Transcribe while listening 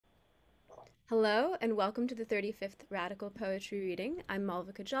Hello, and welcome to the 35th Radical Poetry Reading. I'm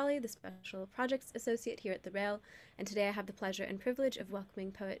Malvika Jolly, the Special Projects Associate here at the Rail, and today I have the pleasure and privilege of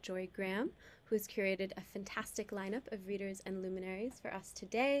welcoming poet Jorie Graham, who has curated a fantastic lineup of readers and luminaries for us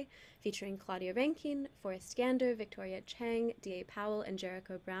today, featuring Claudia Rankine, Forrest, Gander, Victoria Chang, D.A. Powell, and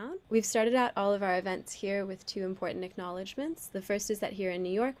Jericho Brown. We've started out all of our events here with two important acknowledgements. The first is that here in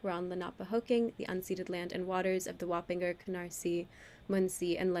New York, we're on Lenapehoking, the unceded land and waters of the Wappinger, Canarsie,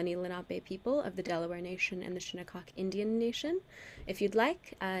 Munsee, and Lenni Lenape people of the Delaware Nation and the Shinnecock Indian Nation. If you'd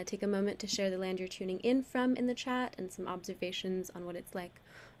like, take a moment to share the land you're tuning in from in the chat and some observations on what it's like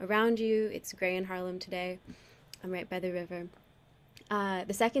around you. It's gray in Harlem today. I'm right by the river.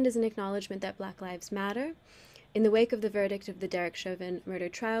 The second is an acknowledgement that Black Lives Matter. In the wake of the verdict of the Derek Chauvin murder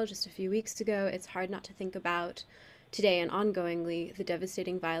trial just a few weeks ago, it's hard not to think about today and ongoingly the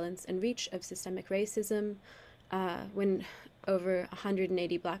devastating violence and reach of systemic racism when over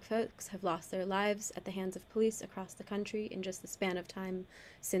 180 Black folks have lost their lives at the hands of police across the country in just the span of time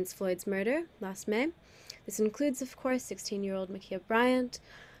since Floyd's murder last May. This includes, of course, 16-year-old Ma'Khia Bryant,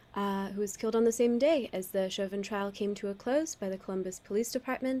 who was killed on the same day as the Chauvin trial came to a close by the Columbus Police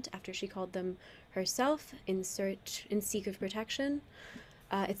Department after she called them herself in seek of protection.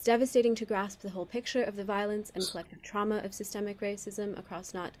 It's devastating to grasp the whole picture of the violence and collective trauma of systemic racism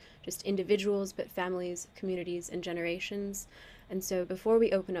across not just individuals, but families, communities, and generations. And so before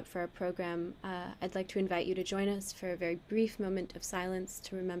we open up for our program, I'd like to invite you to join us for a very brief moment of silence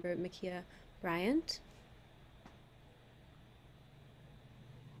to remember Ma'Khia Bryant.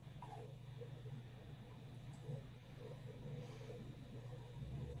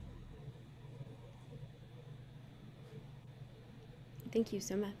 Thank you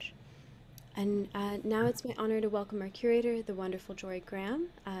so much. And now it's my honor to welcome our curator, the wonderful Jorie Graham.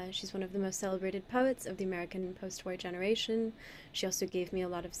 She's one of the most celebrated poets of the American post-war generation. She also gave me a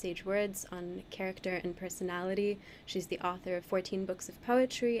lot of sage words on character and personality. She's the author of 14 books of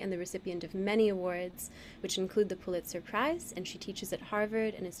poetry and the recipient of many awards, which include the Pulitzer Prize, and she teaches at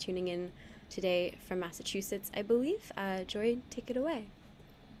Harvard and is tuning in today from Massachusetts, I believe. Jorie, take it away.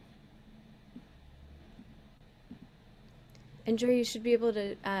 And Jorie, you should be able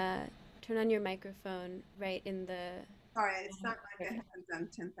to turn on your microphone right in the... Sorry, it's not like I haven't done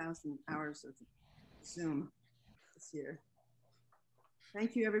 10,000 hours of Zoom this year.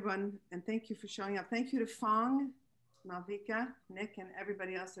 Thank you, everyone, and thank you for showing up. Thank you to Fong, Malvika, Nick, and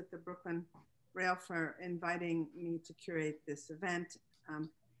everybody else at the Brooklyn Rail for inviting me to curate this event.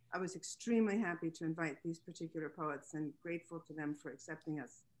 I was extremely happy to invite these particular poets and grateful to them for accepting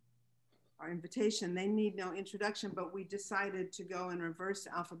our invitation. They need no introduction, but we decided to go in reverse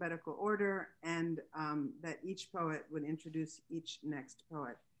alphabetical order and that each poet would introduce each next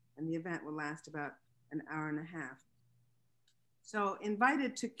poet. And the event will last about an hour and a half. So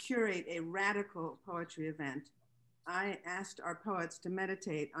invited to curate a radical poetry event, I asked our poets to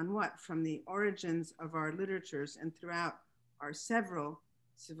meditate on what, from the origins of our literatures and throughout our several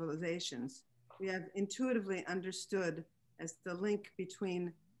civilizations, we have intuitively understood as the link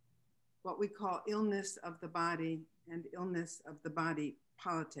between what we call illness of the body and illness of the body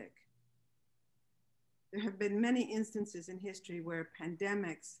politic. There have been many instances in history where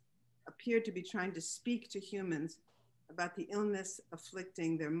pandemics appear to be trying to speak to humans about the illness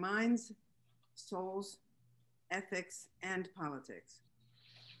afflicting their minds, souls, ethics, and politics.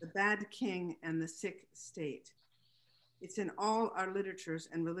 The bad king and the sick state. It's in all our literatures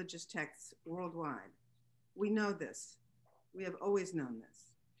and religious texts worldwide. We know this. We have always known this.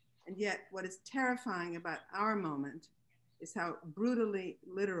 And yet, what is terrifying about our moment is how brutally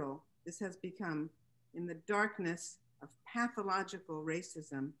literal this has become in the darkness of pathological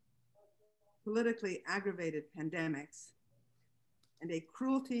racism, politically aggravated pandemics, and a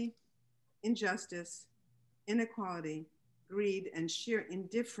cruelty, injustice, inequality, greed, and sheer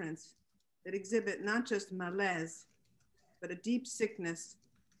indifference that exhibit not just malaise, but a deep sickness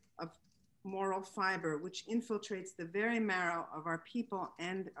of moral fiber, which infiltrates the very marrow of our people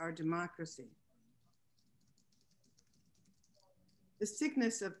and our democracy. The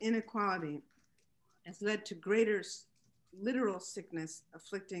sickness of inequality has led to greater literal sickness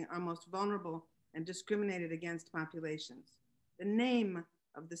afflicting our most vulnerable and discriminated against populations. The name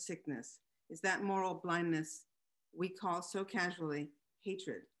of the sickness is that moral blindness we call so casually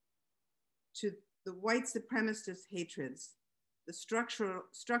hatred. To the white supremacist hatreds, the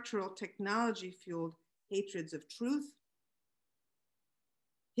structural technology-fueled hatreds of truth,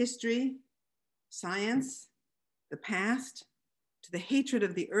 history, science, the past, to the hatred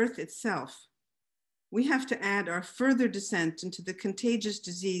of the earth itself, we have to add our further descent into the contagious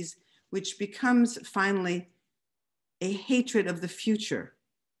disease which becomes finally a hatred of the future,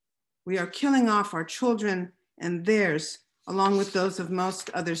 We are killing off our children and theirs, along with those of most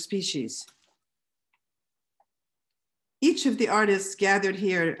other species. Each of the artists gathered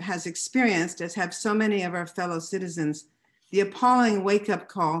here has experienced, as have so many of our fellow citizens, the appalling wake-up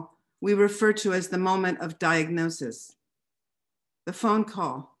call we refer to as the moment of diagnosis. The phone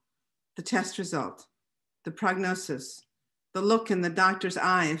call, the test result, the prognosis, the look in the doctor's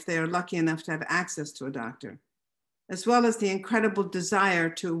eye if they are lucky enough to have access to a doctor, as well as the incredible desire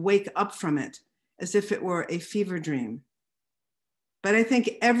to wake up from it as if it were a fever dream. But I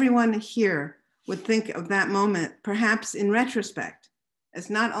think everyone here would think of that moment, perhaps in retrospect,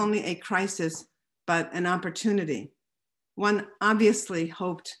 as not only a crisis, but an opportunity. One obviously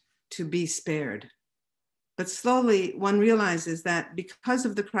hoped to be spared. But slowly one realizes that because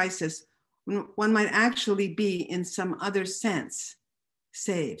of the crisis, one might actually be, in some other sense,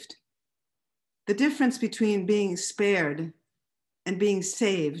 saved. The difference between being spared and being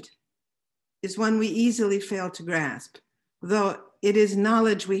saved is one we easily fail to grasp, though it is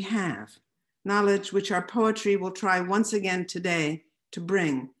knowledge we have, knowledge which our poetry will try once again today to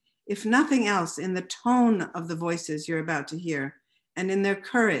bring, if nothing else, in the tone of the voices you're about to hear, and in their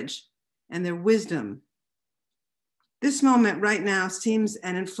courage and their wisdom. This moment right now seems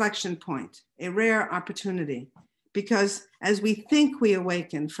an inflection point, a rare opportunity, because as we think we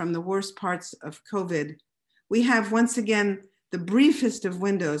awaken from the worst parts of COVID, we have once again the briefest of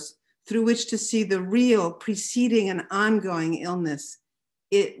windows through which to see the real preceding and ongoing illness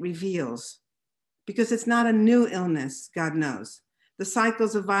it reveals. Because it's not a new illness, God knows. The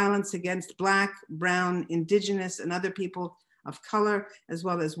cycles of violence against Black, Brown, Indigenous, and other people of color, as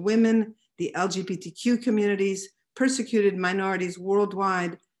well as women, the LGBTQ communities, persecuted minorities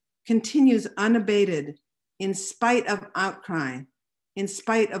worldwide, continues unabated in spite of outcry, in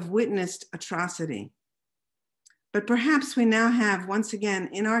spite of witnessed atrocity. But perhaps we now have, once again,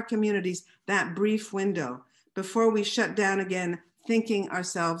 in our communities, that brief window before we shut down again, thinking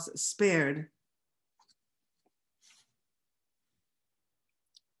ourselves spared.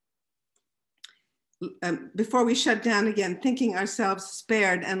 Before we shut down again, thinking ourselves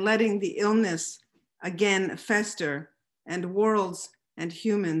spared and letting the illness again fester and worlds and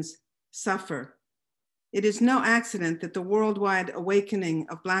humans suffer. It is no accident that the worldwide awakening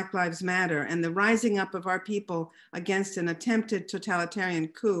of Black Lives Matter and the rising up of our people against an attempted totalitarian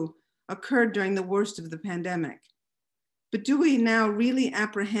coup occurred during the worst of the pandemic. But do we now really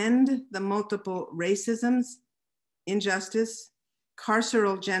apprehend the multiple racisms, injustice,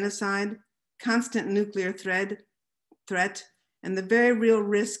 carceral genocide, constant nuclear threat, and the very real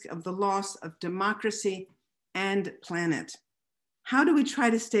risk of the loss of democracy and planet? How do we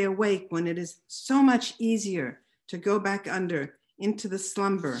try to stay awake when it is so much easier to go back under into the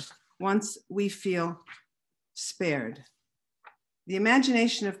slumber once we feel spared? The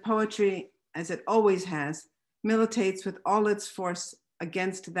imagination of poetry, as it always has, militates with all its force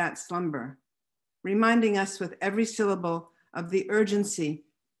against that slumber, reminding us with every syllable of the urgency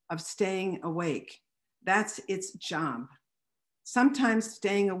of staying awake. That's its job. Sometimes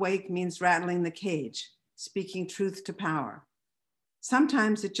staying awake means rattling the cage, speaking truth to power.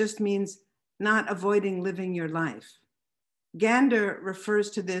 Sometimes it just means not avoiding living your life. Gander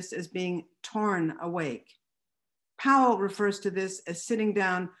refers to this as being torn awake. Powell refers to this as sitting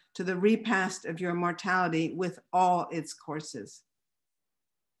down to the repast of your mortality with all its courses.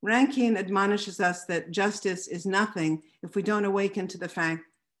 Rankine admonishes us that justice is nothing if we don't awaken to the fact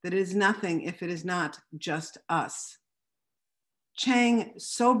that it is nothing if it is not just us. Chang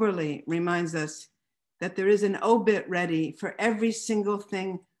soberly reminds us that there is an obit ready for every single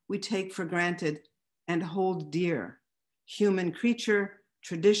thing we take for granted and hold dear: human creature,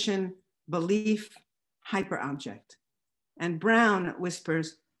 tradition, belief, hyperobject. And Brown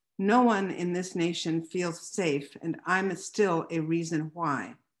whispers, no one in this nation feels safe, and I'm still a reason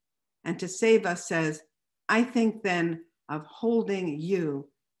why. And to save us says, I think then of holding you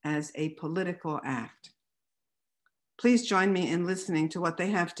as a political act. Please join me in listening to what they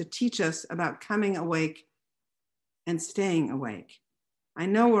have to teach us about coming awake and staying awake. I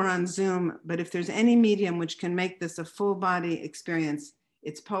know we're on Zoom, but if there's any medium which can make this a full body experience,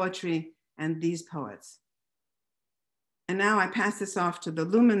 it's poetry and these poets. And now I pass this off to the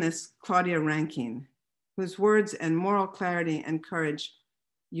luminous Claudia Rankine, whose words and moral clarity and courage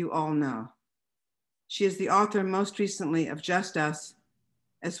you all know. She is the author most recently of Just Us,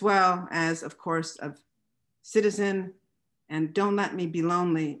 as well as, of course, of Citizen and Don't Let Me Be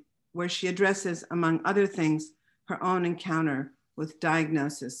Lonely, where she addresses, among other things, her own encounter with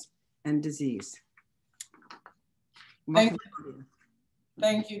diagnosis and disease.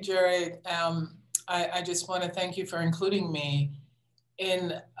 Thank you, Jorie. I just want to thank you for including me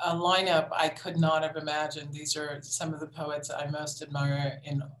in a lineup I could not have imagined. These are some of the poets I most admire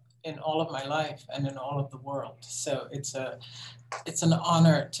in all of my life and in all of the world. So it's an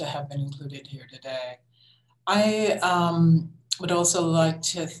honor to have been included here today. I would also like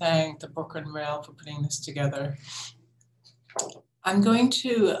to thank the Brooklyn Rail for putting this together. I'm going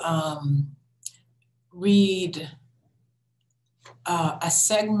to read a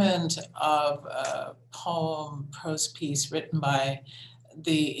segment of a poem, prose piece written by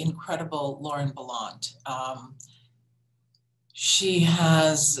the incredible Lauren Ballant. She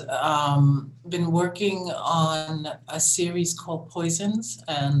has been working on a series called Poisons,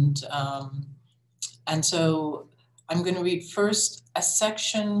 and so I'm going to read first a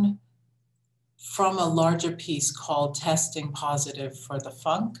section from a larger piece called Testing Positive for the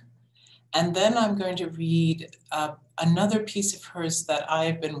Funk. And then I'm going to read another piece of hers that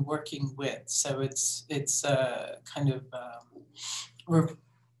I've been working with. So it's a kind of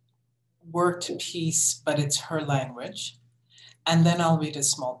worked piece, but it's her language. And then I'll read a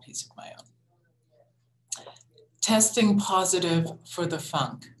small piece of my own. Testing positive for the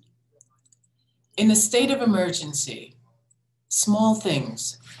funk. In a state of emergency, small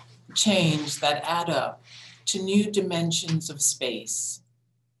things change that add up to new dimensions of space.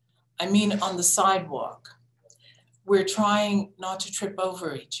 I mean, on the sidewalk, we're trying not to trip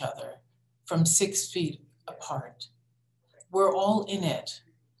over each other from 6 feet apart. We're all in it,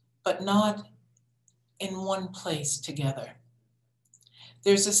 but not in one place together.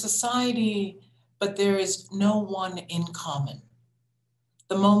 There's a society, but there is no one in common.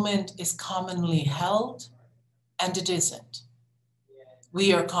 The moment is commonly held, and it isn't.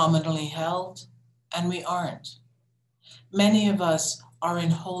 We are commonly held, and we aren't. Many of us are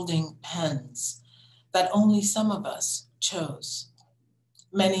in holding pens that only some of us chose.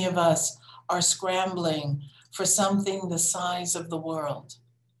 Many of us are scrambling for something the size of the world.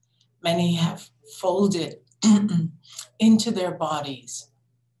 Many have folded into their bodies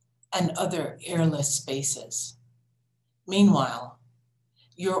and other airless spaces. Meanwhile,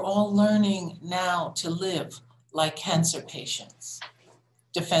 you're all learning now to live like cancer patients,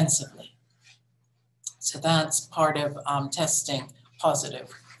 defensively. So that's part of testing positive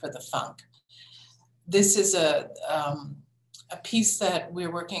for the funk. This is a piece that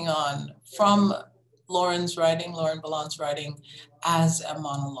we're working on from Lauren Ballant's writing, as a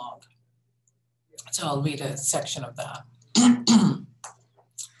monologue. So I'll read a section of that.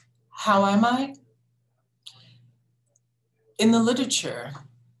 How am I? In the literature,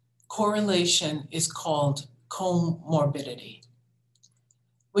 correlation is called comorbidity,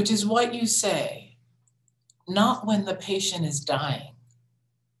 which is what you say, not when the patient is dying,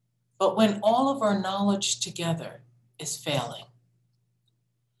 but when all of our knowledge together is failing.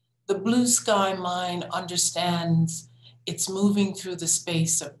 The blue sky mind understands it's moving through the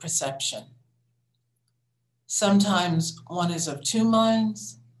space of perception. Sometimes one is of two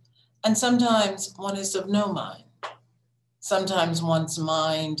minds, and sometimes one is of no mind. Sometimes one's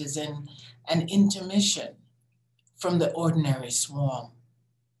mind is in an intermission from the ordinary swarm.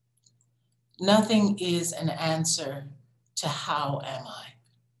 Nothing is an answer to how am I?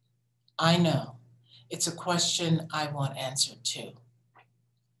 I know, it's a question I want answered to.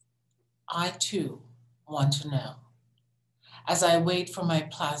 I too want to know, as I wait for my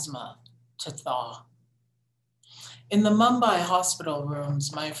plasma to thaw. In the Mumbai hospital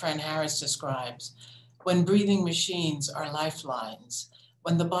rooms, my friend Harris describes, when breathing machines are lifelines,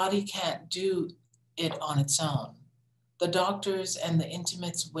 when the body can't do it on its own, the doctors and the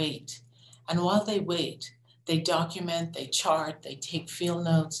intimates wait. And while they wait, they document, they chart, they take field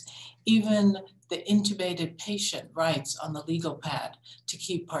notes. Even the intubated patient writes on the legal pad to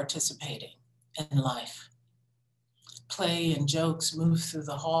keep participating in life. Play and jokes move through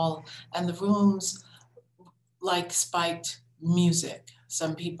the hall, and the rooms like spiked music.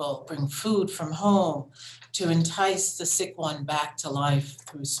 Some people bring food from home to entice the sick one back to life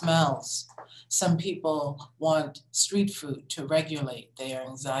through smells. Some people want street food to regulate their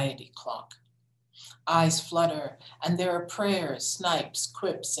anxiety clock. Eyes flutter, and there are prayers, snipes,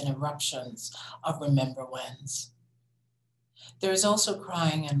 quips, and eruptions of remember whens. There is also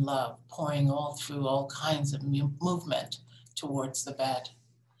crying and love pouring all through all kinds of movement towards the bed.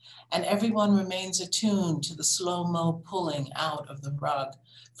 And everyone remains attuned to the slow-mo pulling out of the rug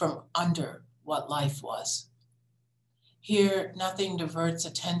from under what life was. Here, nothing diverts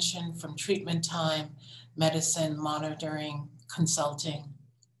attention from treatment time, medicine, monitoring, consulting.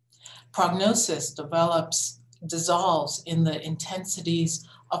 Prognosis dissolves in the intensities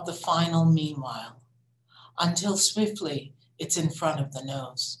of the final meanwhile, until swiftly it's in front of the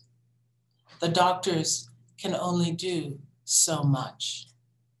nose. The doctors can only do so much.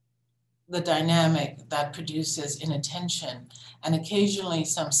 The dynamic that produces inattention and occasionally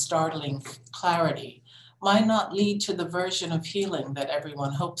some startling clarity might not lead to the version of healing that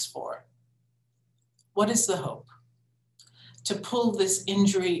everyone hopes for. What is the hope? To pull this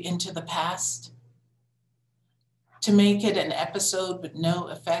injury into the past? To make it an episode with no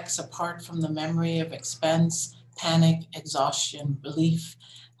effects apart from the memory of expense, panic, exhaustion, relief,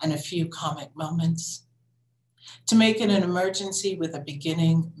 and a few comic moments? To make it an emergency with a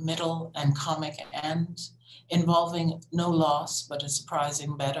beginning, middle, and comic end, involving no loss but a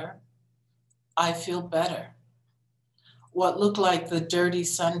surprising better? I feel better. What looked like the dirty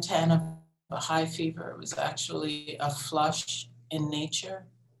suntan of a high fever was actually a flush in nature.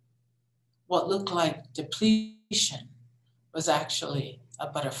 What looked like depletion was actually a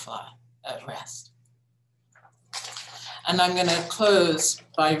butterfly at rest. And I'm going to close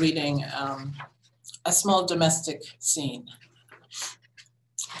by reading a small domestic scene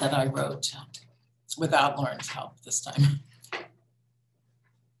that I wrote without Lauren's help this time.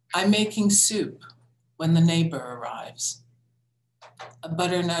 I'm making soup when the neighbor arrives. A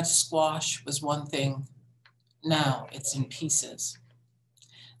butternut squash was one thing, now it's in pieces.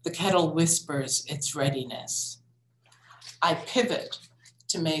 The kettle whispers its readiness. I pivot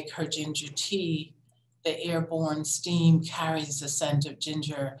to make her ginger tea. The airborne steam carries the scent of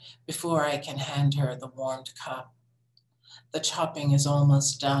ginger before I can hand her the warmed cup. The chopping is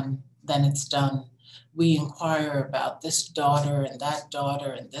almost done, then it's done. We inquire about this daughter and that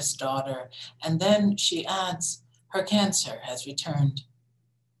daughter and this daughter, and then she adds, her cancer has returned.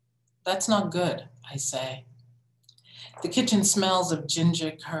 That's not good, I say. The kitchen smells of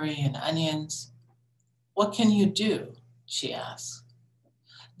ginger curry and onions. What can you do? She asks.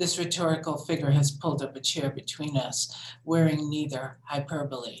 This rhetorical figure has pulled up a chair between us, wearing neither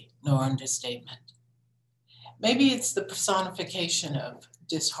hyperbole nor understatement. Maybe it's the personification of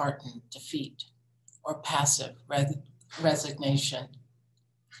disheartened defeat or passive resignation.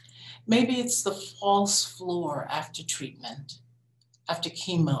 Maybe it's the false floor after treatment, after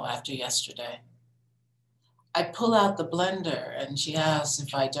chemo, after yesterday. I pull out the blender and she asks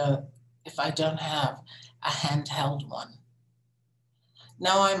if I don't have a handheld one.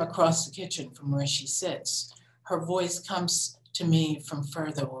 Now I'm across the kitchen from where she sits. Her voice comes to me from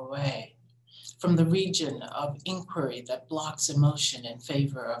further away, from the region of inquiry that blocks emotion in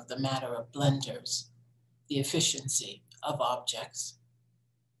favor of the matter of blenders, the efficiency of objects.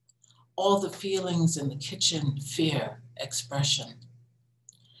 All the feelings in the kitchen, fear, expression.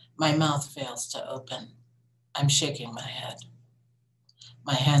 My mouth fails to open. I'm shaking my head.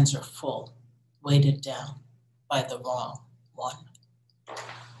 My hands are full, weighted down by the wrong one.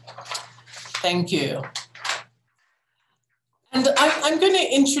 Thank you. And I'm going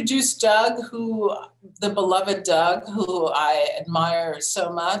to introduce Doug, the beloved Doug, who I admire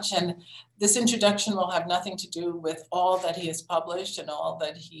so much. And this introduction will have nothing to do with all that he has published and all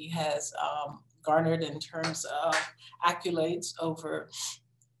that he has garnered in terms of accolades over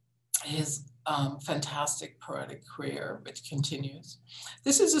his fantastic poetic career, which continues.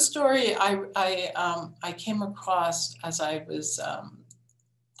 This is a story I came across as I was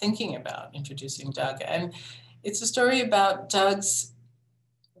thinking about introducing Doug. And it's a story about Doug's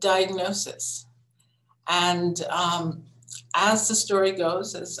diagnosis. And as the story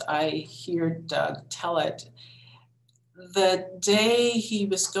goes, as I hear Doug tell it, the day he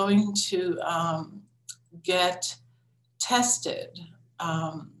was going to get tested,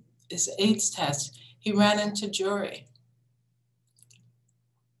 his AIDS test, he ran into Jorie.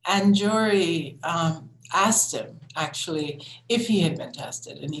 And Jorie asked him actually if he had been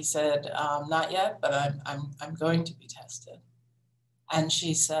tested, and he said, "Not yet, but I'm going to be tested." And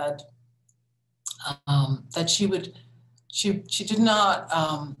she said that she did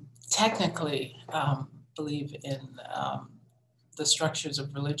not technically believe in the structures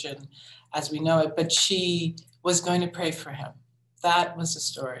of religion as we know it, but she was going to pray for him. That was the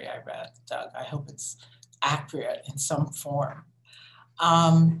story I read, Doug. I hope it's accurate in some form.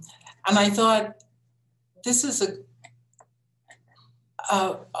 And I thought, this is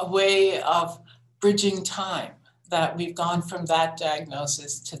a way of bridging time, that we've gone from that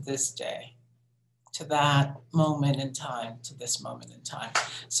diagnosis to this day, to that moment in time, to this moment in time.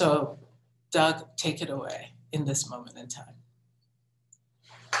 So Doug, take it away in this moment in time.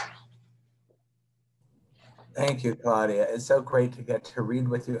 Thank you, Claudia. It's so great to get to read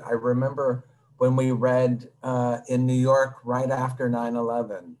with you. I remember when we read in New York right after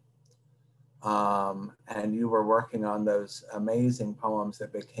 9/11, and you were working on those amazing poems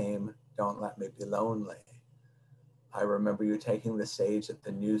that became Don't Let Me Be Lonely. I remember you taking the stage at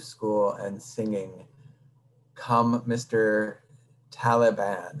the New School and singing come Mr.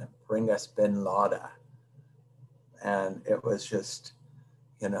 Taliban, bring us bin Laden. And it was just,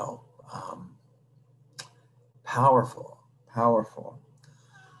 you know, powerful, powerful.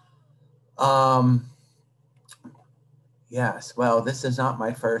 Yes, well, this is not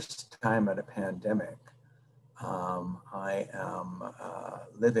my first time at a pandemic. I am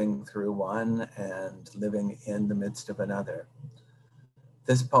living through one and living in the midst of another.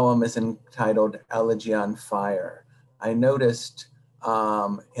 This poem is entitled Elegy on Fire. I noticed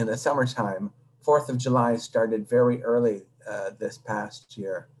in the summertime, 4th of July started very early this past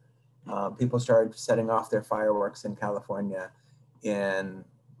year. People started setting off their fireworks in California in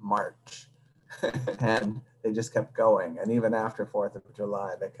March. And they just kept going. And even after 4th of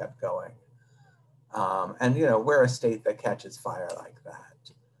July, they kept going. And, you know, we're a state that catches fire like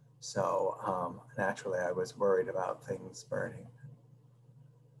that. So naturally, I was worried about things burning.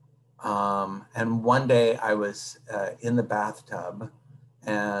 And one day I was in the bathtub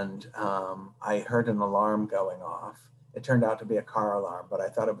and I heard an alarm going off. It turned out to be a car alarm, but I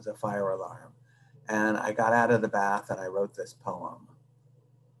thought it was a fire alarm. And I got out of the bath and I wrote this poem,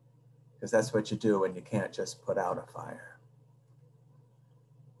 because that's what you do when you can't just put out a fire.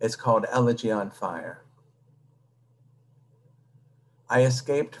 It's called Elegy on Fire. I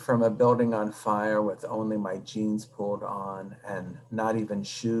escaped from a building on fire with only my jeans pulled on and not even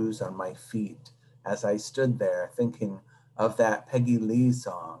shoes on my feet as I stood there thinking of that Peggy Lee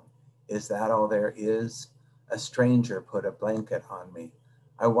song, Is That All There Is? A stranger put a blanket on me.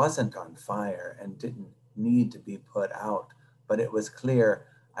 I wasn't on fire and didn't need to be put out, but it was clear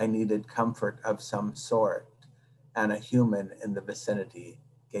I needed comfort of some sort, and a human in the vicinity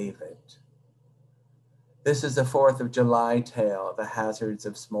gave it. This is a 4th of July tale, the hazards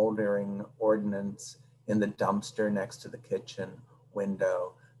of smoldering ordnance in the dumpster next to the kitchen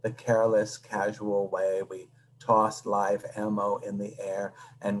window, the careless, casual way we toss live ammo in the air,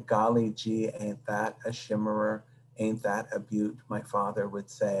 and golly gee, ain't that a shimmerer, ain't that a beaut, my father would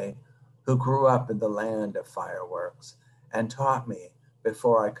say, who grew up in the land of fireworks and taught me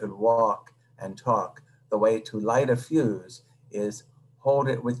before I could walk and talk, the way to light a fuse is hold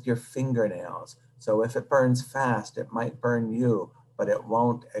it with your fingernails. So if it burns fast, it might burn you, but it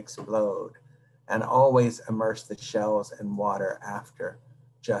won't explode. And always immerse the shells in water after,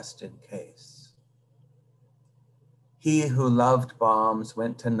 just in case. He who loved bombs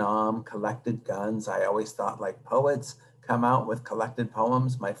went to Nam, collected guns. I always thought like poets come out with collected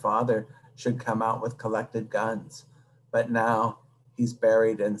poems, my father should come out with collected guns. But now he's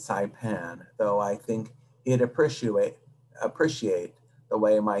buried in Saipan, though I think he'd appreciate the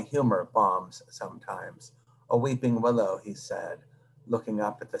way my humor bombs sometimes. A weeping willow, he said, looking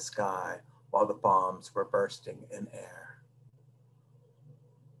up at the sky while the bombs were bursting in air.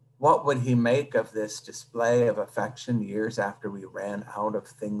 What would he make of this display of affection years after we ran out of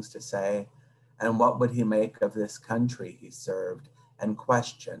things to say? And what would he make of this country he served and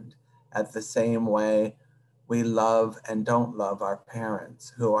questioned at the same way we love and don't love our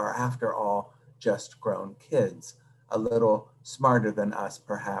parents, who are after all just grown kids, a little smarter than us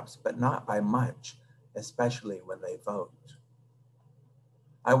perhaps, but not by much, especially when they vote.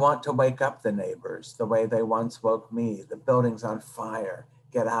 I want to wake up the neighbors the way they once woke me, the building's on fire,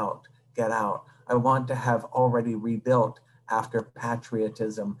 get out, get out. I want to have already rebuilt after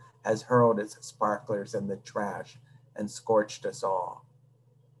patriotism has hurled its sparklers in the trash and scorched us all.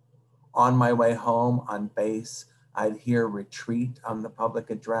 On my way home on base, I'd hear retreat on the public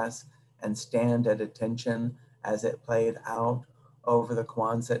address and stand at attention as it played out over the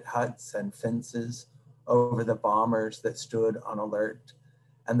Quonset huts and fences, over the bombers that stood on alert,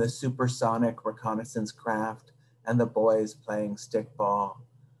 and the supersonic reconnaissance craft and the boys playing stickball.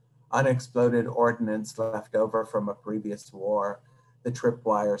 Unexploded ordnance left over from a previous war. The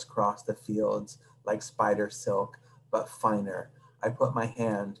tripwires crossed the fields like spider silk, but finer. I put my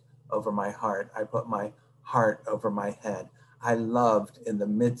hand over my heart. I put my heart over my head. I loved in the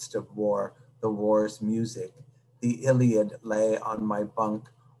midst of war, the war's music. The Iliad lay on my bunk,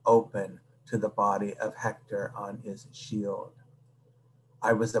 open to the body of Hector on his shield.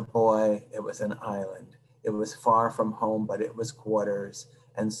 I was a boy, it was an island. It was far from home, but it was quarters,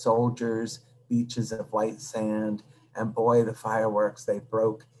 and soldiers, beaches of white sand, and boy, the fireworks, they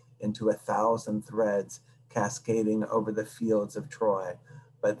broke into 1,000 threads, cascading over the fields of Troy.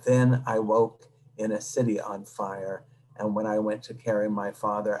 But then I woke in a city on fire, and when I went to carry my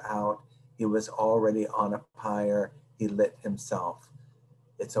father out, he was already on a pyre, he lit himself.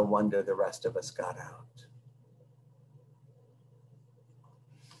 It's a wonder the rest of us got out.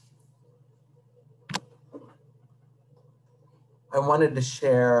 I wanted to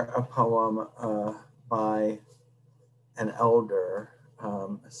share a poem by an elder,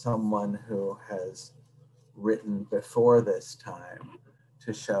 someone who has written before this time,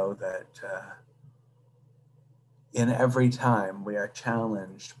 to show that in every time we are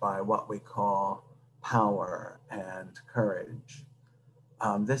challenged by what we call power and courage.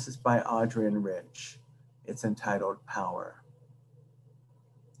 This is by Adrienne Rich. It's entitled Power.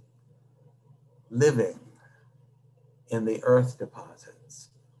 Living in the earth deposits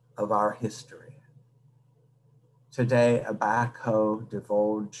of our history. Today, a backhoe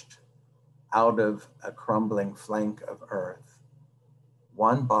divulged out of a crumbling flank of earth,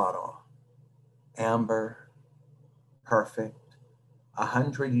 one bottle, amber, perfect,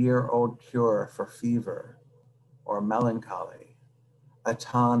 100-year-old cure for fever or melancholy, a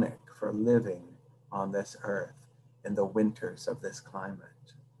tonic for living on this earth in the winters of this climate.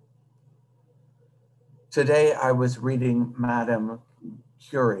 Today I was reading Madame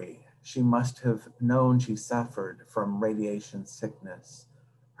Curie. She must have known she suffered from radiation sickness,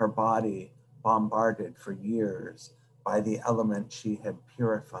 her body bombarded for years by the element she had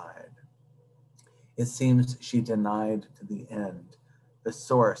purified. It seems she denied to the end the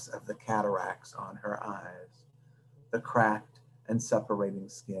source of the cataracts on her eyes, the cracked and separating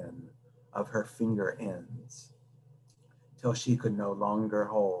skin of her finger ends, till she could no longer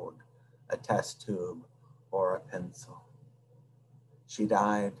hold a test tube or a pencil. She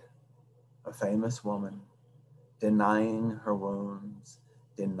died, a famous woman, denying her wounds,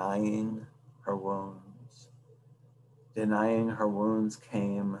 denying her wounds. Denying her wounds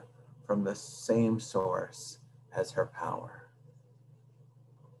came from the same source as her power.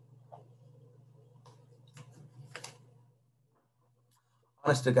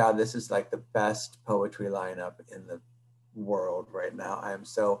 Honest to God, this is like the best poetry lineup in the world right now. I am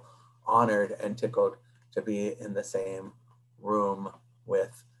so honored and tickled to be in the same room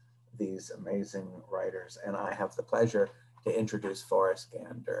with these amazing writers. And I have the pleasure to introduce Forrest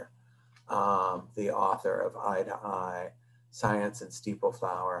Gander, the author of Eye to Eye, Science and Steeple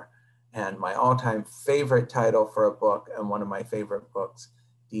Flower, and my all-time favorite title for a book and one of my favorite books,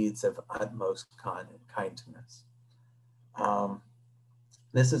 Deeds of Utmost Kindness.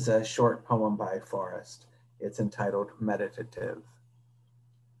 This is a short poem by Forrest. It's entitled Meditative.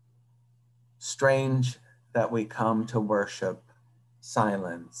 Strange that we come to worship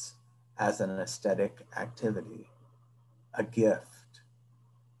silence as an aesthetic activity, a gift,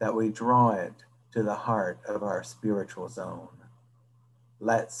 that we draw it to the heart of our spiritual zone.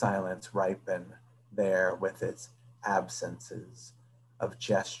 Let silence ripen there with its absences of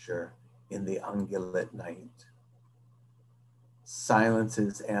gesture in the ungulate night.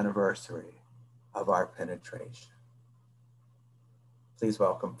 Silence's anniversary of our penetration. Please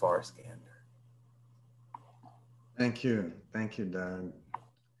welcome Forrest Gander. Thank you, Doug.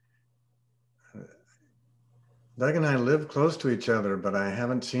 Doug and I live close to each other, but I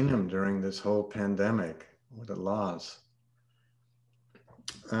haven't seen him during this whole pandemic. What a loss.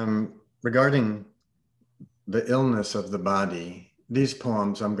 Regarding the illness of the body, these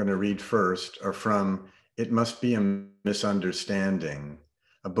poems I'm going to read first are from It Must Be a Misunderstanding,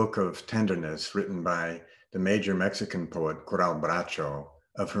 a book of tenderness written by the major Mexican poet Corral Bracho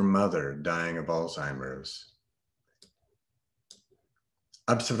of her mother dying of Alzheimer's.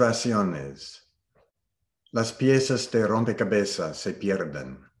 Observaciones. Las piezas de rompecabezas se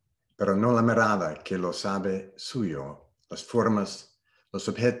pierden, pero no la mirada que lo sabe suyo. Las formas, los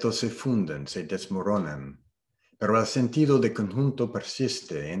objetos se funden, se desmoronan, pero el sentido de conjunto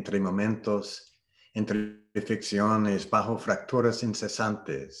persiste entre momentos, entre ficciones bajo fracturas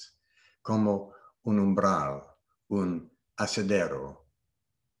incesantes, como un umbral, un asidero.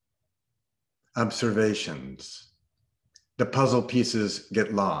 Observations. The puzzle pieces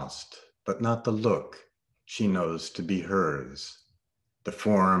get lost, but not the look she knows to be hers. The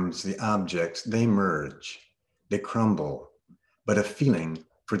forms, the objects, they merge, they crumble, but a feeling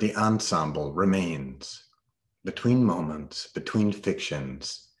for the ensemble remains. Between moments, between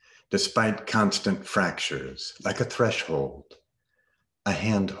fictions, despite constant fractures, like a threshold, a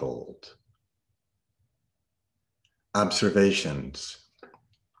handhold. Observations.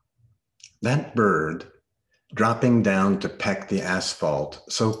 That bird, dropping down to peck the asphalt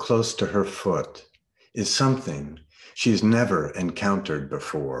so close to her foot, is something she's never encountered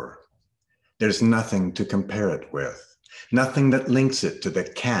before. There's nothing to compare it with, nothing that links it to the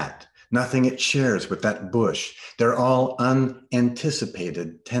cat, nothing it shares with that bush. They're all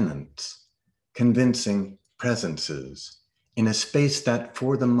unanticipated tenants, convincing presences in a space that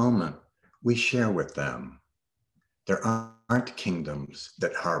for the moment we share with them. There aren't kingdoms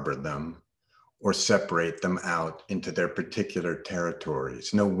that harbor them or separate them out into their particular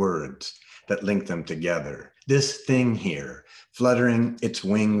territories. No words, that link them together. This thing here, fluttering its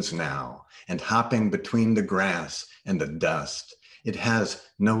wings now and hopping between the grass and the dust, it has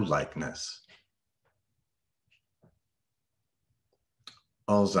no likeness.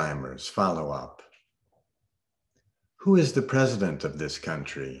 Alzheimer's follow-up. Who is the president of this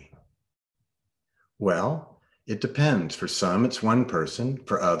country? Well, it depends. For some, it's one person.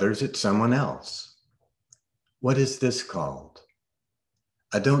 For others, it's someone else. What is this called?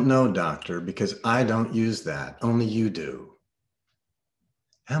 I don't know, doctor, because I don't use that. Only you do.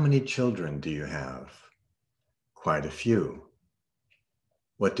 How many children do you have? Quite a few.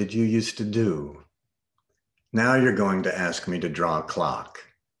 What did you used to do? Now you're going to ask me to draw a clock.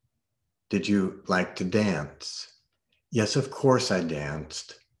 Did you like to dance? Yes, of course I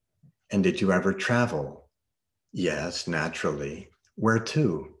danced. And did you ever travel? Yes, naturally. Where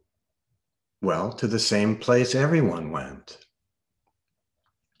to? Well, to the same place everyone went.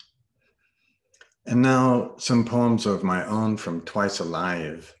 And now some poems of my own from Twice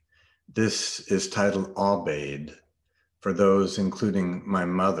Alive. This is titled Albade, for those, including my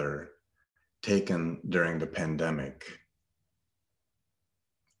mother, taken during the pandemic.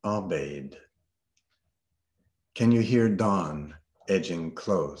 Albade. Can you hear dawn edging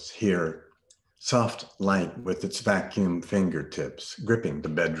close? Hear soft light with its vacuum fingertips gripping the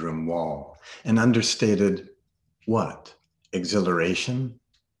bedroom wall. An understated what? Exhilaration?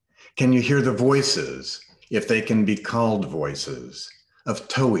 Can you hear the voices, if they can be called voices, of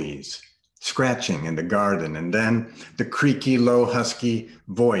towies scratching in the garden, and then the creaky, low, husky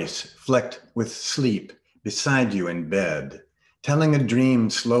voice flecked with sleep beside you in bed, telling a dream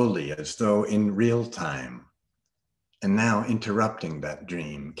slowly as though in real time, and now interrupting that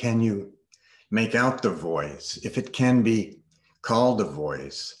dream? Can you make out the voice, if it can be called a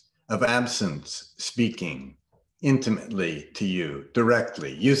voice, of absence speaking intimately to you,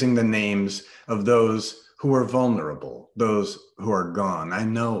 directly, using the names of those who are vulnerable, those who are gone? I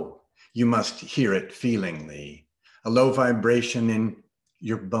know you must hear it feelingly, a low vibration in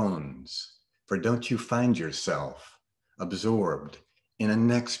your bones, for don't you find yourself absorbed in a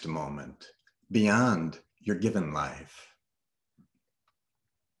next moment beyond your given life?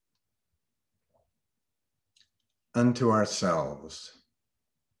 Unto ourselves.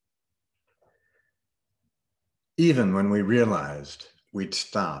 Even when we realized we'd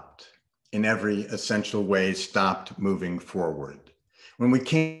stopped, in every essential way stopped moving forward, when we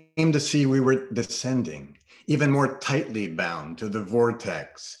came to see we were descending, even more tightly bound to the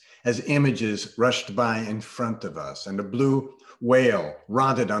vortex, as images rushed by in front of us and a blue whale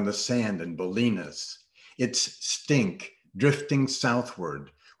rotted on the sand in Bolinas, its stink drifting southward,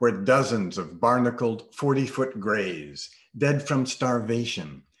 where dozens of barnacled 40-foot grays, dead from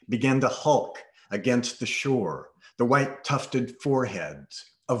starvation, began to hulk against the shore, the white tufted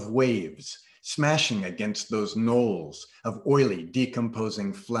foreheads of waves smashing against those knolls of oily,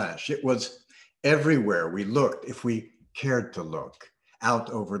 decomposing flesh. It was everywhere we looked, if we cared to look,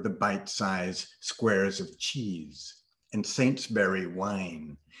 out over the bite-sized squares of cheese and Saintsbury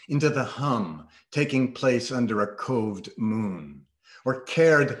wine, into the hum taking place under a coved moon, or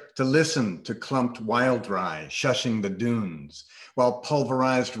cared to listen to clumped wild rye shushing the dunes, while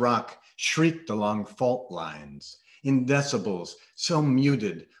pulverized rock shrieked along fault lines, in decibels so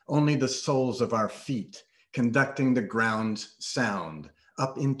muted only the soles of our feet, conducting the ground's sound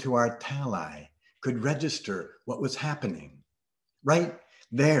up into our tali, could register what was happening. Right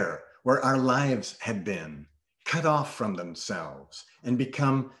there where our lives had been, cut off from themselves and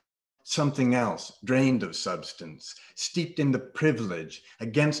become something else, drained of substance, steeped in the privilege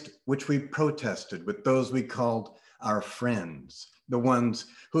against which we protested with those we called our friends, the ones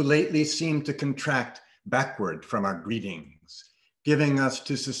who lately seemed to contract backward from our greetings, giving us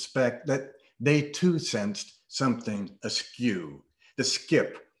to suspect that they too sensed something askew, the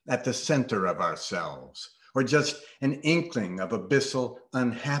skip at the center of ourselves, or just an inkling of abyssal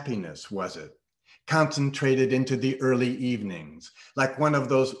unhappiness, was it, concentrated into the early evenings, like one of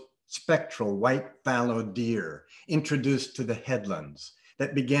those spectral white fallow deer introduced to the headlands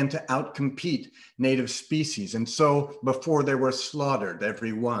that began to outcompete native species, and so before they were slaughtered,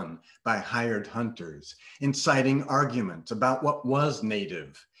 every one, by hired hunters, inciting arguments about what was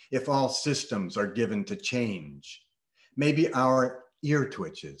native if all systems are given to change. Maybe our ear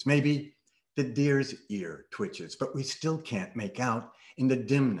twitches, maybe the deer's ear twitches, but we still can't make out in the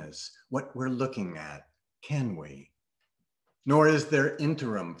dimness what we're looking at, can we? Nor is there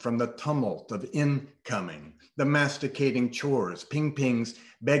interim from the tumult of incoming, the masticating chores, ping-pings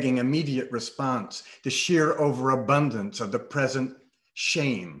begging immediate response, the sheer overabundance of the present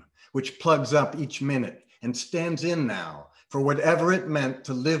shame, which plugs up each minute and stands in now for whatever it meant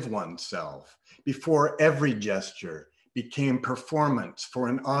to live oneself, before every gesture became performance for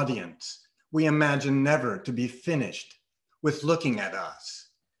an audience we imagine never to be finished with looking at us.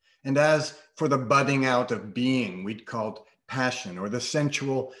 And as for the budding out of being we'd called passion, or the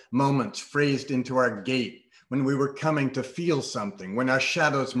sensual moments phrased into our gait when we were coming to feel something, when our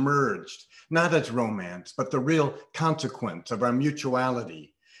shadows merged, not as romance, but the real consequence of our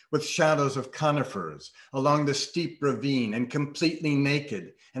mutuality, with shadows of conifers along the steep ravine, and completely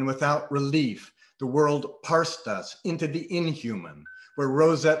naked and without relief, the world parsed us into the inhuman, where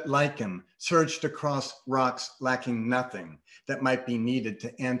roseate lichen surged across rocks lacking nothing that might be needed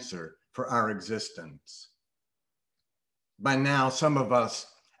to answer for our existence. By now, some of us,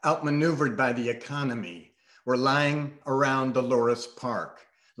 outmaneuvered by the economy, were lying around Dolores Park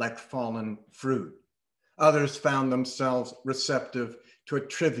like fallen fruit. Others found themselves receptive to a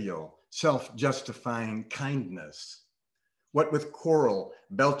trivial, self-justifying kindness. What with coral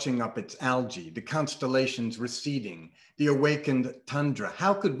belching up its algae, the constellations receding, the awakened tundra,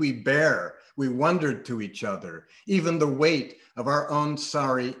 how could we bear, we wondered to each other, even the weight of our own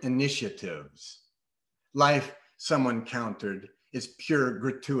sorry initiatives? Life, someone countered, is pure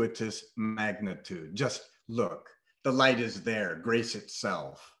gratuitous magnitude. Just look, the light is there, grace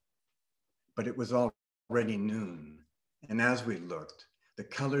itself. But it was already noon, and as we looked, the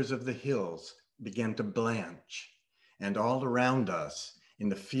colors of the hills began to blanch, and all around us, in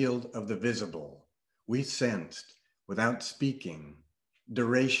the field of the visible, we sensed, without speaking,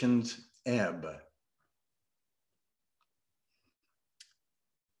 duration's ebb.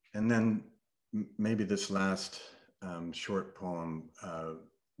 And then maybe this last short poem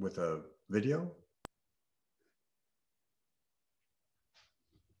with a video.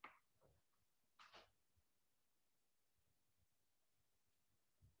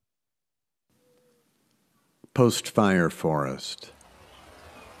 Post-fire forest.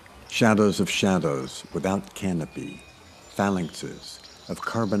 Shadows of shadows without canopy, phalanxes of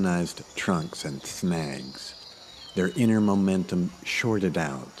carbonized trunks and snags, their inner momentum shorted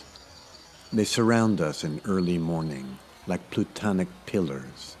out. They surround us in early morning like plutonic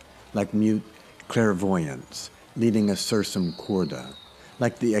pillars, like mute clairvoyance leading a sursum corda,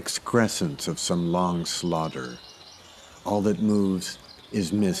 like the excrescence of some long slaughter. All that moves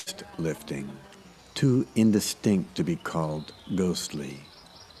is mist lifting, too indistinct to be called ghostly.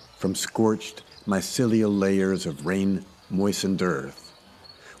 From scorched mycelial layers of rain-moistened earth,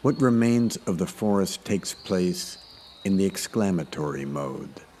 what remains of the forest takes place in the exclamatory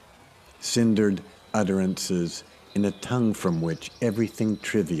mode. Cindered utterances in a tongue from which everything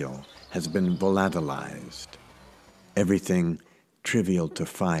trivial has been volatilized, everything trivial to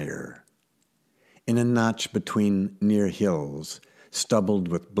fire. In a notch between near hills, stubbled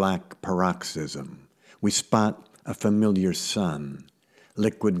with black paroxysm, we spot a familiar sun,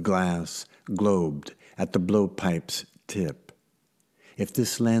 liquid glass globed at the blowpipe's tip. If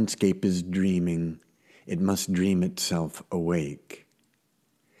this landscape is dreaming, it must dream itself awake.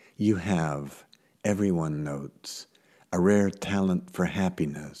 You have, everyone notes, a rare talent for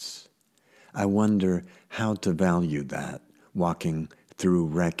happiness. I wonder how to value that, walking through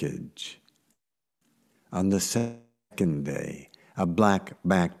wreckage. On the second day, a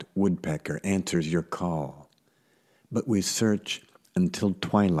black-backed woodpecker answers your call, but we search until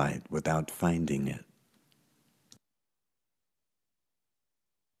twilight without finding it.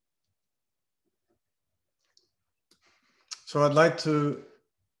 So I'd like to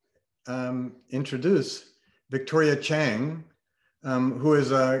introduce Victoria Chang, who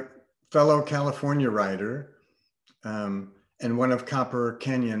is a fellow California writer and one of Copper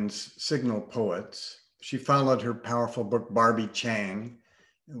Canyon's signal poets. She followed her powerful book, Barbie Chang,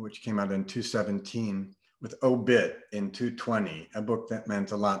 which came out in 2017, with Obit in 2020, a book that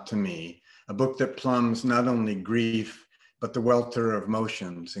meant a lot to me, a book that plumbs not only grief, but the welter of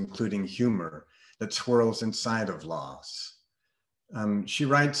emotions, including humor, that swirls inside of loss. She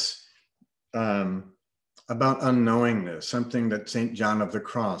writes about unknowingness, something that St. John of the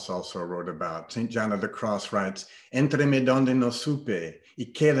Cross also wrote about. St. John of the Cross writes, "Entre me donde no supe, y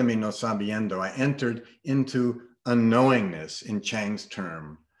quédame no sabiendo." I entered into unknowingness in Chang's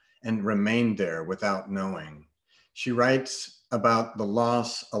term and remained there without knowing. She writes about the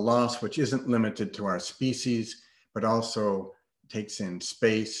loss, a loss which isn't limited to our species, but also takes in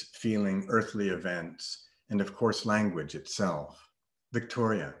space, feeling, earthly events, and of course, language itself.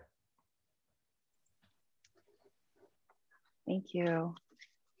 Victoria. Thank you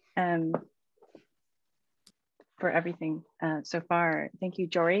for everything so far. Thank you,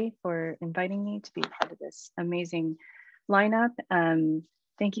 Jorie, for inviting me to be part of this amazing lineup.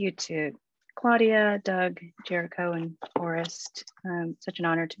 Thank you to Claudia, Doug, Jericho, and Forrest. Such an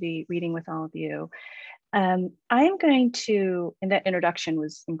honor to be reading with all of you. I am going to, and that introduction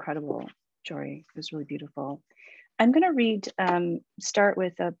was incredible, Jorie, it was really beautiful. I'm going to read, start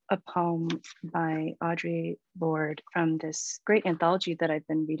with a poem by Audre Lorde from this great anthology that I've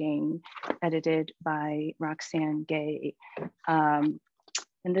been reading, edited by Roxane Gay. And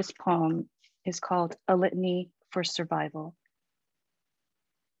this poem is called A Litany for Survival.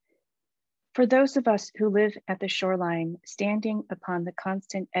 For those of us who live at the shoreline, standing upon the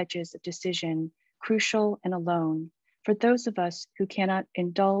constant edges of decision, crucial and alone, for those of us who cannot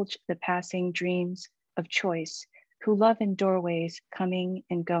indulge the passing dreams of choice, who love in doorways coming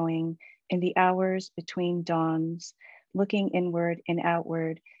and going, in the hours between dawns, looking inward and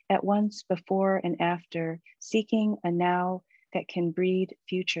outward, at once before and after, seeking a now that can breed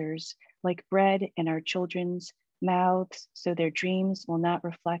futures, like bread in our children's mouths, so their dreams will not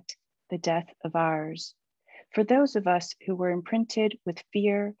reflect the death of ours. For those of us who were imprinted with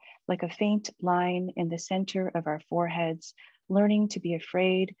fear, like a faint line in the center of our foreheads, learning to be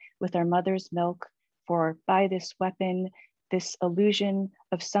afraid with our mother's milk, for by this weapon, this illusion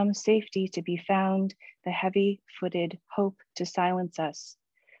of some safety to be found, the heavy-footed hope to silence us.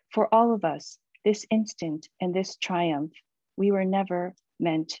 For all of us, this instant and this triumph, we were never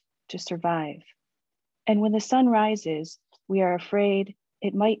meant to survive. And when the sun rises, we are afraid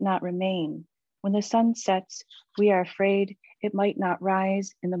it might not remain. When the sun sets, we are afraid it might not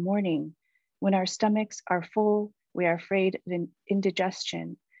rise in the morning. When our stomachs are full, we are afraid of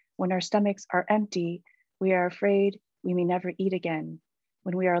indigestion. When our stomachs are empty, we are afraid we may never eat again.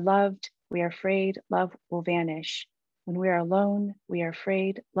 When we are loved, we are afraid love will vanish. When we are alone, we are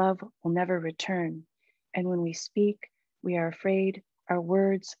afraid love will never return. And when we speak, we are afraid our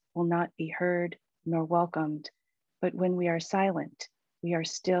words will not be heard nor welcomed. But when we are silent, we are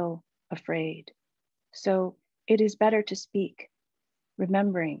still afraid. So it is better to speak,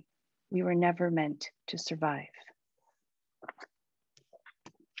 remembering we were never meant to survive.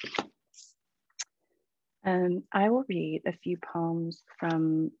 I will read a few poems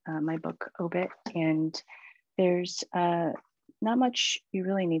from my book, Bobbitt, and there's not much you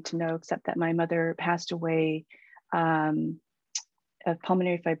really need to know except that my mother passed away of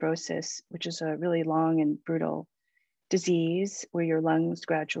pulmonary fibrosis, which is a really long and brutal disease where your lungs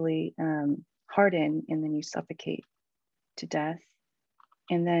gradually harden and then you suffocate to death.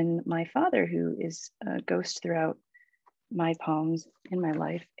 And then my father, who is a ghost throughout my poems in my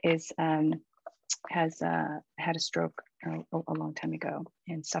life, has had a stroke a long time ago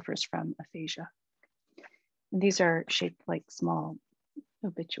and suffers from aphasia. And these are shaped like small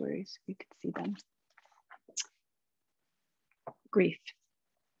obituaries. You could see them. Grief.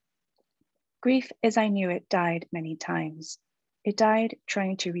 Grief, as I knew it, died many times. It died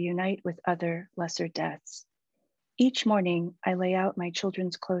trying to reunite with other lesser deaths. Each morning, I lay out my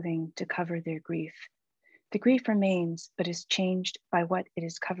children's clothing to cover their grief. The grief remains, but is changed by what it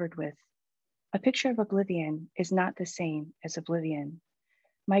is covered with. A picture of oblivion is not the same as oblivion.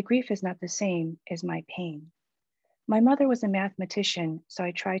 My grief is not the same as my pain. My mother was a mathematician, so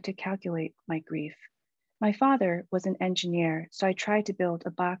I tried to calculate my grief. My father was an engineer, so I tried to build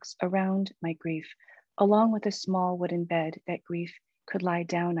a box around my grief, along with a small wooden bed that grief could lie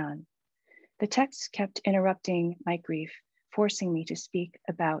down on. The text kept interrupting my grief, forcing me to speak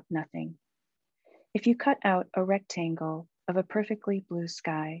about nothing. If you cut out a rectangle of a perfectly blue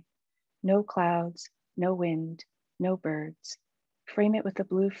sky, no clouds, no wind, no birds, frame it with a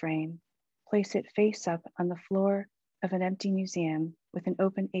blue frame, place it face up on the floor of an empty museum with an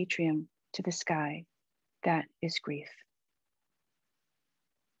open atrium to the sky, that is grief.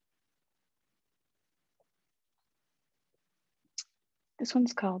 This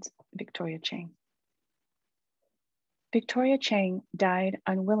one's called Victoria Chang. Victoria Chang died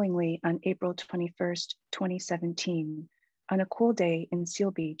unwillingly on April 21st, 2017, on a cool day in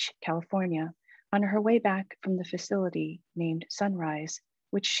Seal Beach, California, on her way back from the facility named Sunrise,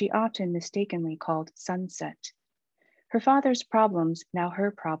 which she often mistakenly called Sunset. Her father's problems, now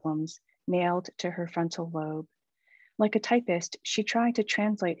her problems, nailed to her frontal lobe. Like a typist, she tried to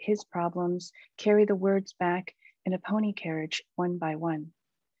translate his problems, carry the words back in a pony carriage one by one.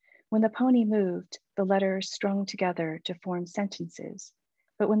 When the pony moved, the letters strung together to form sentences.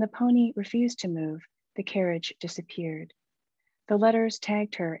 But when the pony refused to move, the carriage disappeared. The letters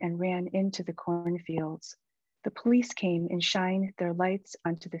tagged her and ran into the cornfields. The police came and shined their lights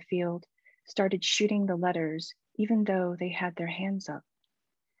onto the field, started shooting the letters, even though they had their hands up.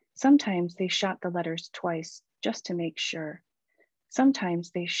 Sometimes they shot the letters twice, just to make sure.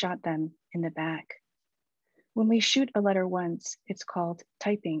 Sometimes they shot them in the back. When we shoot a letter once, it's called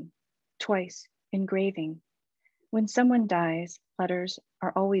typing. twice, engraving. When someone dies, letters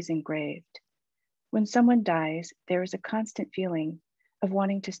are always engraved. When someone dies, there is a constant feeling of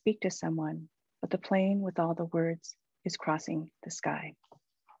wanting to speak to someone, but the plane with all the words is crossing the sky.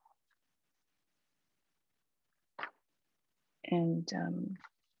 And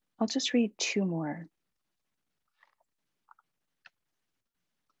I'll just read two more.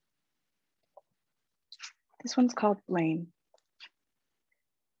 This one's called Blame.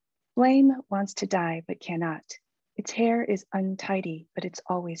 Blame wants to die, but cannot. Its hair is untidy, but it's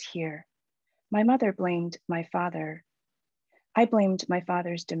always here. My mother blamed my father. I blamed my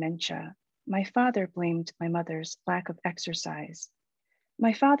father's dementia. My father blamed my mother's lack of exercise.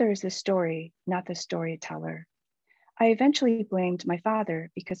 My father is the story, not the storyteller. I eventually blamed my father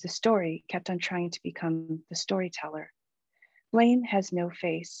because the story kept on trying to become the storyteller. Blame has no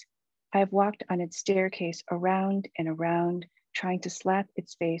face. I have walked on its staircase around and around, trying to slap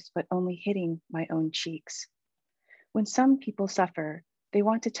its face, but only hitting my own cheeks. When some people suffer, they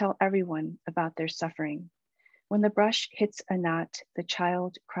want to tell everyone about their suffering. When the brush hits a knot, the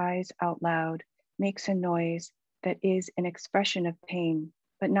child cries out loud, makes a noise that is an expression of pain,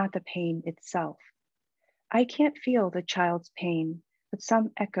 but not the pain itself. I can't feel the child's pain, but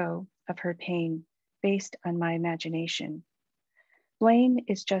some echo of her pain based on my imagination. Blame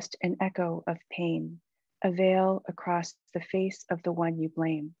is just an echo of pain, a veil across the face of the one you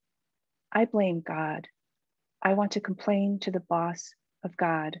blame. I blame God. I want to complain to the boss of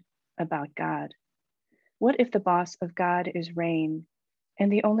God about God. What if the boss of God is rain,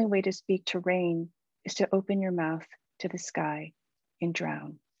 and the only way to speak to rain is to open your mouth to the sky and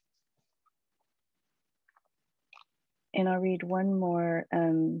drown? And I'll read one more,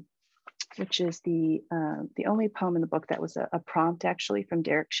 which is the only poem in the book that was a prompt actually from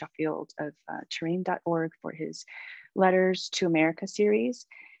Derek Sheffield of terrain.org for his Letters to America series.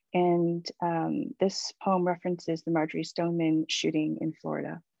 And this poem references the Marjorie Stoneman shooting in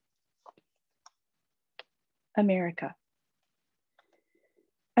Florida. America.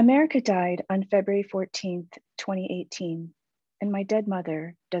 America died on February 14th, 2018, and my dead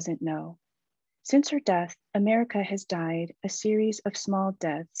mother doesn't know. Since her death, America has died a series of small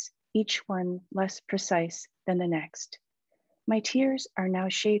deaths, each one less precise than the next. My tears are now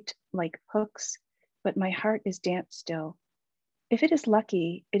shaped like hooks, but my heart is damp still. If it is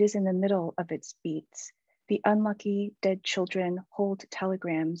lucky, it is in the middle of its beats. The unlucky dead children hold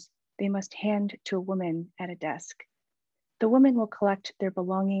telegrams they must hand to a woman at a desk. The woman will collect their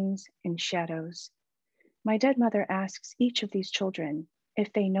belongings in shadows. My dead mother asks each of these children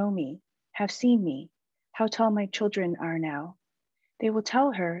if they know me, have seen me, how tall my children are now. They will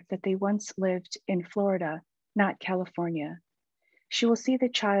tell her that they once lived in Florida, not California. She will see the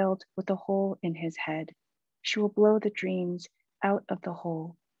child with a hole in his head. She will blow the dreams out of the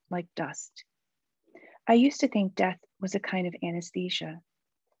hole like dust. I used to think death was a kind of anesthesia.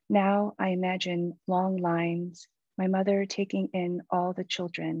 Now I imagine long lines, my mother taking in all the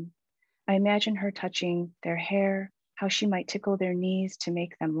children. I imagine her touching their hair, how she might tickle their knees to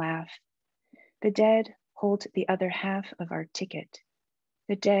make them laugh. The dead hold the other half of our ticket.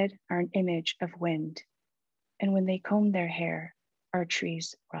 The dead are an image of wind. And when they comb their hair, our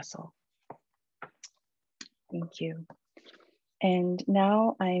trees rustle. Thank you. And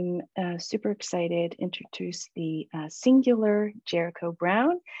now I'm super excited to introduce the singular Jericho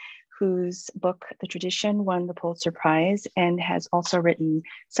Brown, whose book, The Tradition, won the Pulitzer Prize and has also written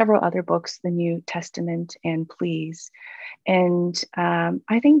several other books, The New Testament and Please. And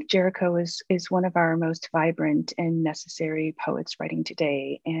I think Jericho is one of our most vibrant and necessary poets writing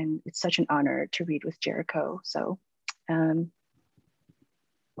today. And it's such an honor to read with Jericho. So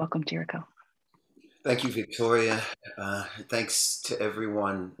welcome, Jericho. Thank you, Victoria. Thanks to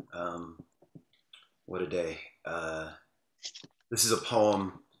everyone. What a day. This is a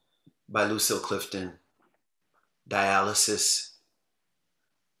poem by Lucille Clifton, Dialysis.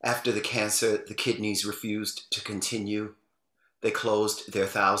 After the cancer, the kidneys refused to continue. They closed their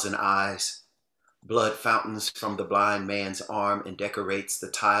 1,000 eyes. Blood fountains from the blind man's arm and decorates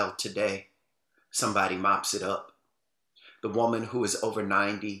the tile today. Somebody mops it up. The woman who is over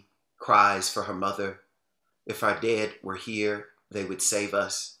 90 cries for her mother. If our dead were here, they would save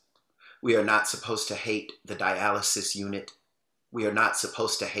us. We are not supposed to hate the dialysis unit. We are not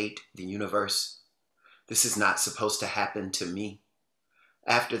supposed to hate the universe. This is not supposed to happen to me.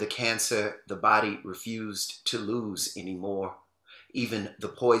 After the cancer, the body refused to lose anymore. Even the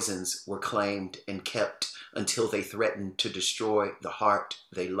poisons were claimed and kept until they threatened to destroy the heart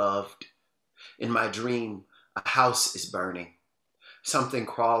they loved. In my dream, a house is burning. Something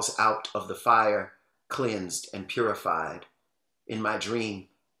crawls out of the fire, cleansed and purified. In my dream,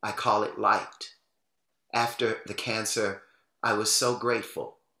 I call it light. After the cancer, I was so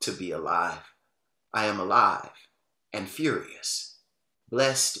grateful to be alive. I am alive and furious.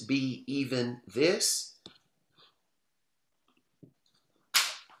 Blessed be even this.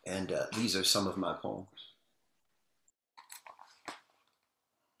 And these are some of my poems.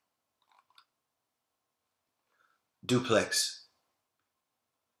 Duplex.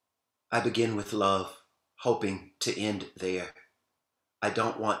 I begin with love, hoping to end there. I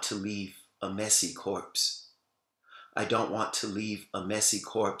don't want to leave a messy corpse. I don't want to leave a messy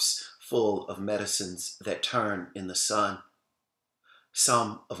corpse full of medicines that turn in the sun.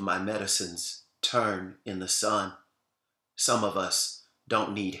 Some of my medicines turn in the sun. Some of us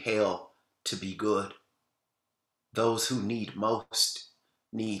don't need hell to be good. Those who need most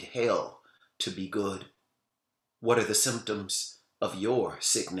need hell to be good. What are the symptoms of your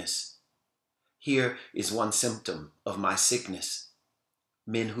sickness? Here is one symptom of my sickness.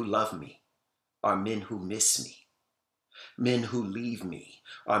 Men who love me are men who miss me. Men who leave me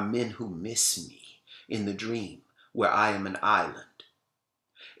are men who miss me in the dream where I am an island.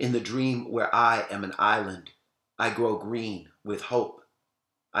 In the dream where I am an island, I grow green with hope.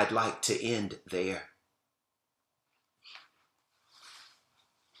 I'd like to end there.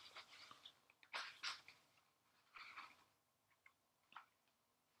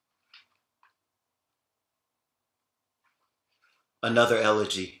 Another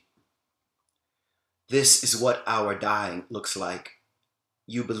elegy. This is what our dying looks like.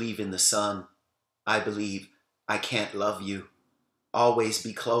 You believe in the sun. I believe I can't love you. Always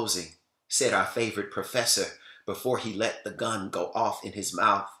be closing, said our favorite professor before he let the gun go off in his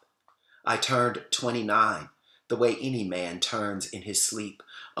mouth. I turned 29, the way any man turns in his sleep,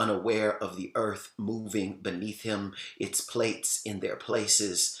 unaware of the earth moving beneath him, its plates in their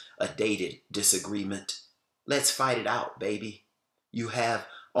places, a dated disagreement. Let's fight it out, baby. You have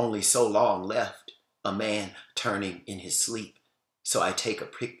only so long left, a man turning in his sleep. So I take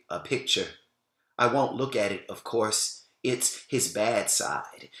a picture. I won't look at it, of course. It's his bad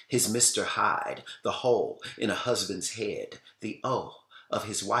side, his Mr. Hyde, the hole in a husband's head, the O of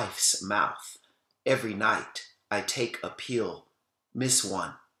his wife's mouth. Every night I take a pill, miss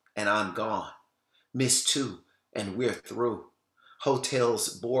one, and I'm gone. Miss two, and we're through. Hotels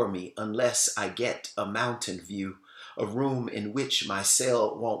bore me unless I get a mountain view, a room in which my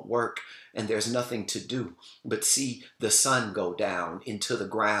cell won't work and there's nothing to do but see the sun go down into the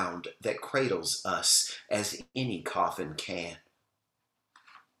ground that cradles us as any coffin can.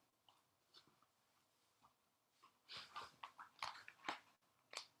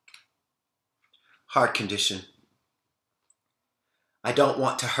 Heart condition. I don't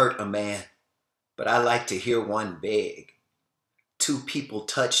want to hurt a man, but I like to hear one beg. Two people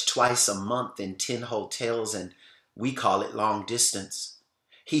touch twice a month in 10 hotels, and we call it long distance.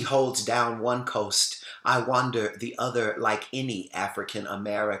 He holds down one coast, I wander the other like any African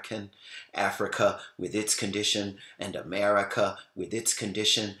American. Africa with its condition, and America with its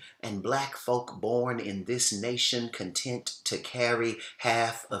condition, and black folk born in this nation content to carry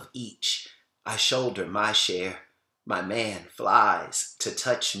half of each. I shoulder my share. My man flies to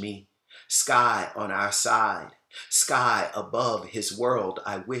touch me. Sky on our side, sky above his world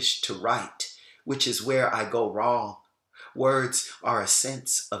I wish to write, which is where I go wrong. Words are a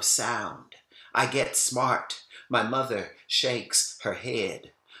sense of sound. I get smart. My mother shakes her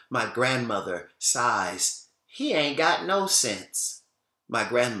head. My grandmother sighs. He ain't got no sense. My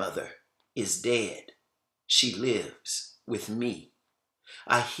grandmother is dead. She lives with me.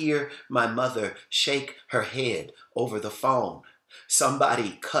 I hear my mother shake her head over the phone.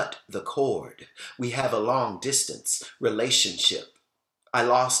 Somebody cut the cord. We have a long distance relationship. I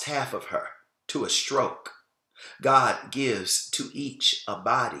lost half of her to a stroke. God gives to each a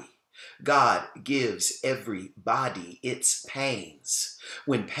body. God gives every body its pains.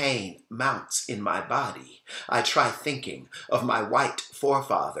 When pain mounts in my body, I try thinking of my white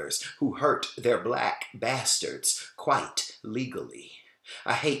forefathers who hurt their black bastards quite legally.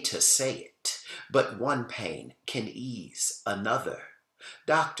 I hate to say it, but one pain can ease another.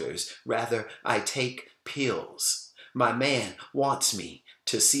 Doctors, rather I take pills. My man wants me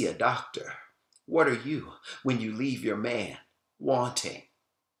to see a doctor. What are you when you leave your man wanting?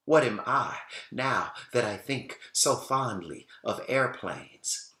 What am I now that I think so fondly of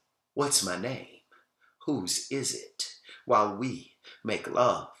airplanes? What's my name? Whose is it? While we make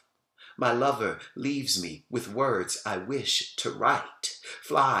love, my lover leaves me with words I wish to write,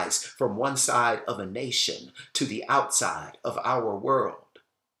 flies from one side of a nation to the outside of our world.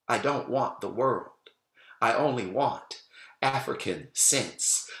 I don't want the world. I only want African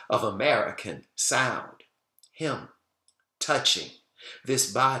sense of American sound. Him touching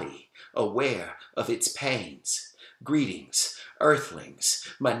This body, aware of its pains. Greetings, earthlings,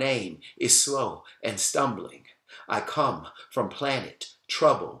 my name is slow and stumbling. I come from planet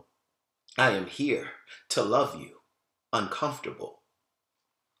trouble. I am here to love you, uncomfortable.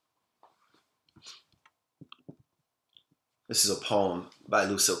 This is a poem by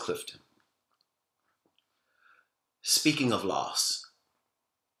Lucille Clifton. Speaking of loss,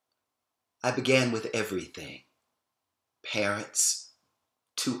 I began with everything. Parents,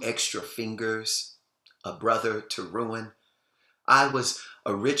 2 extra fingers, a brother to ruin. I was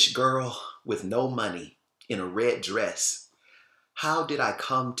a rich girl with no money in a red dress. How did I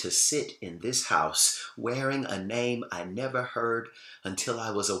come to sit in this house wearing a name I never heard until I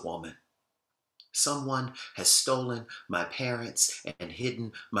was a woman? Someone has stolen my parents and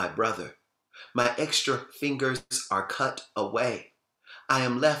hidden my brother. My extra fingers are cut away. I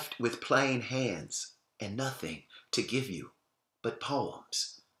am left with plain hands and nothing to give you but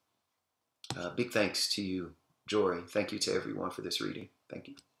poems. Big thanks to you, Jorie. Thank you to everyone for this reading. Thank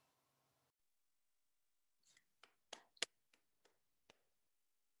you.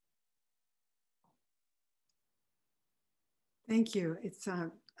 Thank you. It's I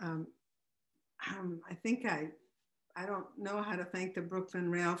think I don't know how to thank the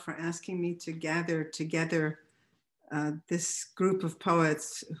Brooklyn Rail for asking me to gather together this group of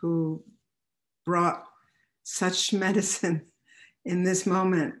poets who brought such medicine in this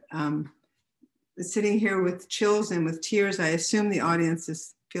moment. Sitting here with chills and with tears, I assume the audience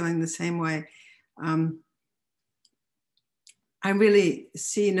is feeling the same way. I really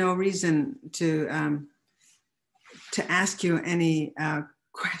see no reason to ask you any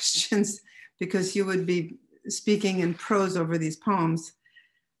questions because you would be speaking in prose over these poems.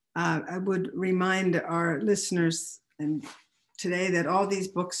 I would remind our listeners and today that all these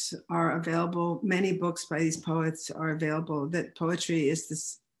books are available. Many books by these poets are available, that poetry is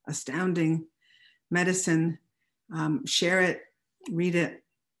this astounding medicine. Share it, read it.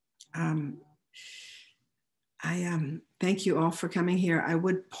 I thank you all for coming here. I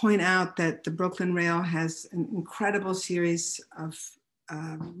would point out that the Brooklyn Rail has an incredible series of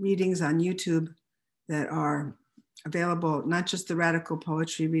readings on YouTube that are available, not just the radical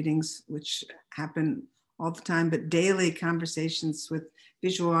poetry readings, which happen all the time, but daily conversations with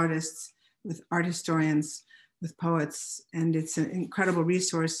visual artists, with art historians, with poets. And it's an incredible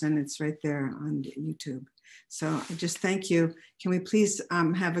resource and it's right there on YouTube. So I just thank you. Can we please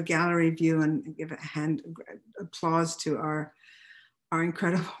have a gallery view and give a hand applause to our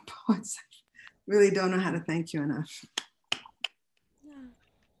incredible poets? I really don't know how to thank you enough. Yeah,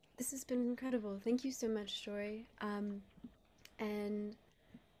 this has been incredible. Thank you so much, Jorie.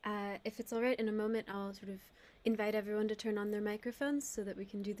 If it's all right, in a moment, I'll sort of invite everyone to turn on their microphones so that we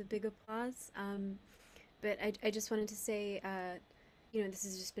can do the big applause. But I just wanted to say, this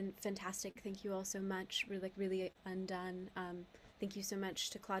has just been fantastic. Thank you all so much. We're like really undone. Thank you so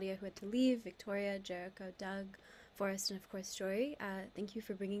much to Claudia, who had to leave, Victoria, Jericho, Doug, Forrest, and of course, Jorie. Thank you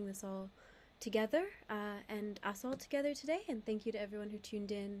for bringing this all together and us all together today. And thank you to everyone who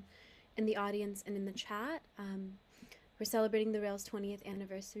tuned in the audience and in the chat. We're celebrating the Rail's 20th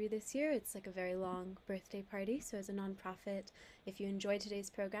anniversary this year. It's like a very long birthday party. So as a nonprofit, if you enjoyed today's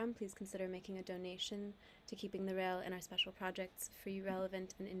program, please consider making a donation to keeping the Rail and our special projects free,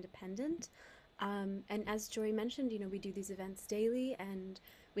 relevant, and independent. And as Jorie mentioned, we do these events daily, and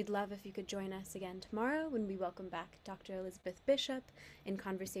we'd love if you could join us again tomorrow when we welcome back Dr. Elizabeth Bishop in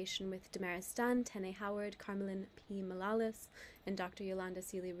conversation with Damaris Dunn, Tene Howard, Carmelyn P. Malalis, and Dr. Yolanda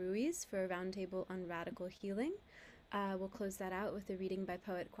Seeley Ruiz for a roundtable on radical healing. We'll close that out with a reading by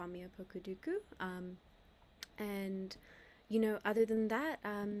poet Kwame Opokuduku. Other than that,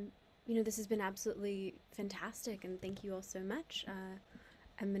 this has been absolutely fantastic, and thank you all so much.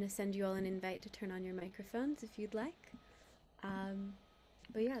 I'm going to send you all an invite to turn on your microphones if you'd like.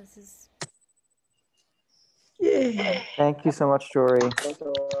 But yeah, this is... Yay. Thank you so much, Jorie.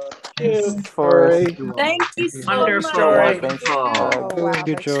 Thank Forrest. Thank you so Wonderful. much. Thank you. Thank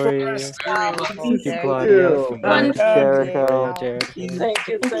you, Jorie. Forrest. Thank you, Claudia. Thanks, Jericho. Thank you.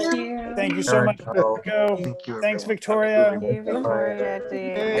 Thank you so much, Jericho. Thanks, Victoria. Thank you, Victoria.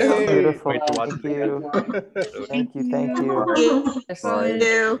 Beautiful. Thank you. Thank you.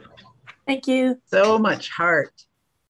 Thank you. So much heart.